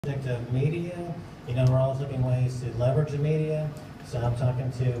Of media, we're always looking ways to leverage the media. So I'm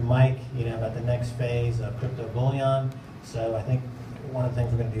talking to Mike, about the next phase of crypto bullion. So I think one of the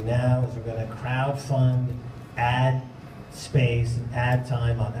things we're going to do now is we're going to crowdfund ad space and ad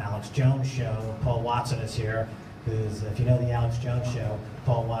time on Alex Jones' show. Paul Watson is here, who's, if you know the Alex Jones show,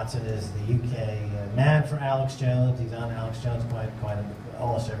 Paul Watson is the UK man for Alex Jones. He's on Alex Jones quite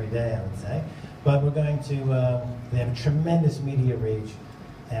almost every day, I would say. But we're going to, they have a tremendous media reach.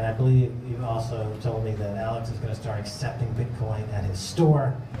 And I believe you also told me that Alex is going to start accepting Bitcoin at his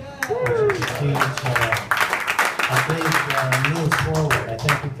store, which is a huge, a big move forward. I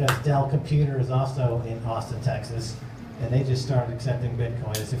think because Dell Computer is also in Austin, Texas, and they just started accepting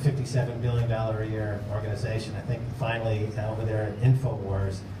Bitcoin. It's a $57 billion a year organization. I think finally over there at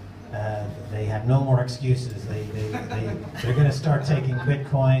InfoWars, they have no more excuses. They're going to start taking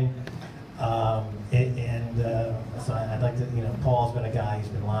Bitcoin. So I'd like to, Paul's been a guy who's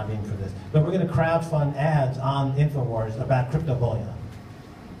been lobbying for this. But we're going to crowdfund ads on InfoWars about crypto bullion.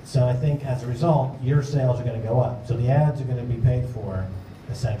 So I think as a result, your sales are going to go up. So the ads are going to be paid for,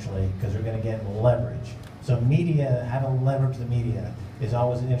 essentially, because we're going to get leverage. So media, how to leverage the media is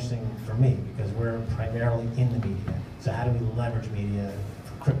always interesting for me, because we're primarily in the media. So how do we leverage media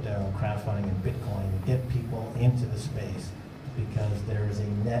for crypto, crowdfunding, and Bitcoin, and get people into the space? Because there is a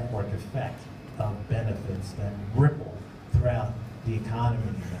network effect of benefits that ripple throughout the economy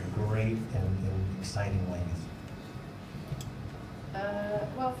in great and exciting ways.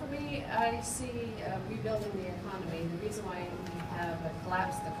 Well, for me, I see rebuilding the economy. The reason why we have a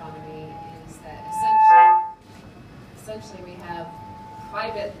collapsed economy is that essentially we have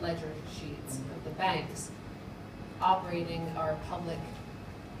private ledger sheets of the banks operating our public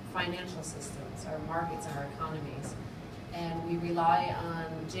financial systems, our markets, our economies. And we rely on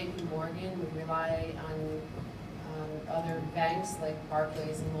JP Morgan, we rely on other banks like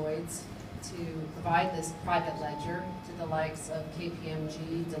Barclays and Lloyd's to provide this private ledger to the likes of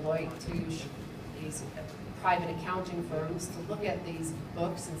KPMG, Deloitte, Touche, these private accounting firms to look at these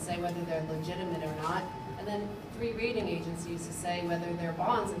books and say whether they're legitimate or not, and then 3 rating agencies to say whether their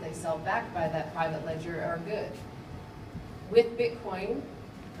bonds that they sell backed by that private ledger are good. With Bitcoin,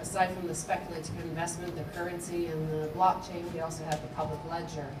 aside from the speculative investment, the currency, and the blockchain, we also have the public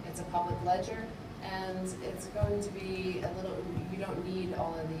ledger. It's a public ledger, and it's going to be a little, you don't need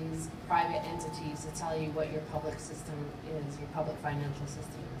all of these private entities to tell you what your public system is, your public financial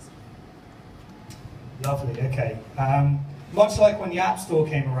system is. Lovely, okay. Much like when the App Store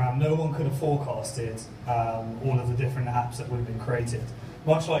came around, no one could have forecasted all of the different apps that would have been created.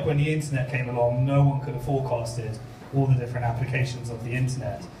 Much like when the internet came along, no one could have forecasted all the different applications of the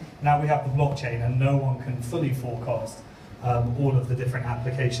internet. Now we have the blockchain, and no one can fully forecast all of the different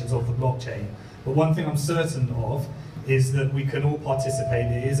applications of the blockchain. But one thing I'm certain of is that we can all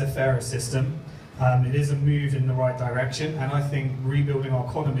participate. It is a fairer system. It is a move in the right direction, and I think rebuilding our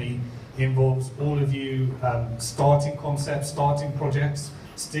economy involves all of you starting concepts, starting projects,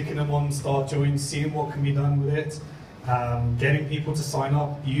 sticking them on Start Join, seeing what can be done with it. Getting people to sign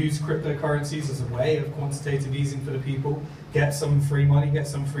up, use cryptocurrencies as a way of quantitative easing for the people, get some free money, get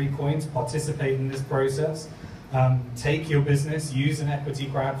some free coins, participate in this process, take your business, use an equity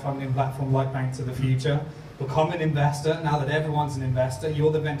crowdfunding platform like Bank to the Future, become an investor. Now that everyone's an investor,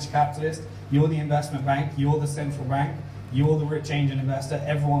 you're the venture capitalist, you're the investment bank, you're the central bank, you're the rich angel investor.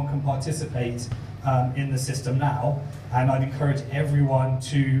 Everyone can participate in the system now, and I'd encourage everyone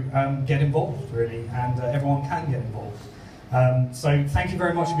to get involved, really, and everyone can get involved. So thank you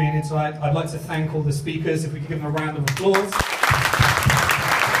very much for being here tonight. I'd like to thank all the speakers. If we could give them a round of applause.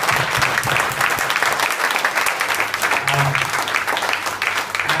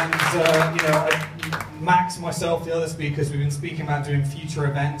 Max, myself, the other speakers, we've been speaking about doing future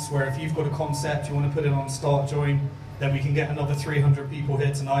events where if you've got a concept, you want to put it on Start Join, then we can get another 300 people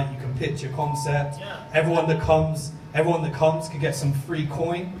here tonight. You can pitch your concept. Yeah. Everyone that comes can get some free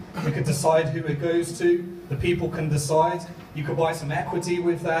coin. You can decide who it goes to. The people can decide. You could buy some equity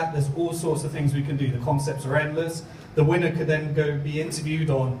with that. There's all sorts of things we can do. The concepts are endless. The winner could then go be interviewed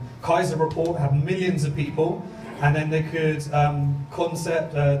on Kaiser Report, have millions of people, and then they could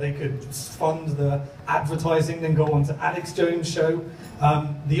they could fund the advertising, then go on to Alex Jones' show.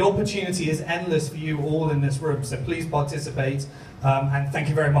 The opportunity is endless for you all in this room, so please participate, and thank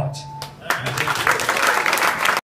you very much.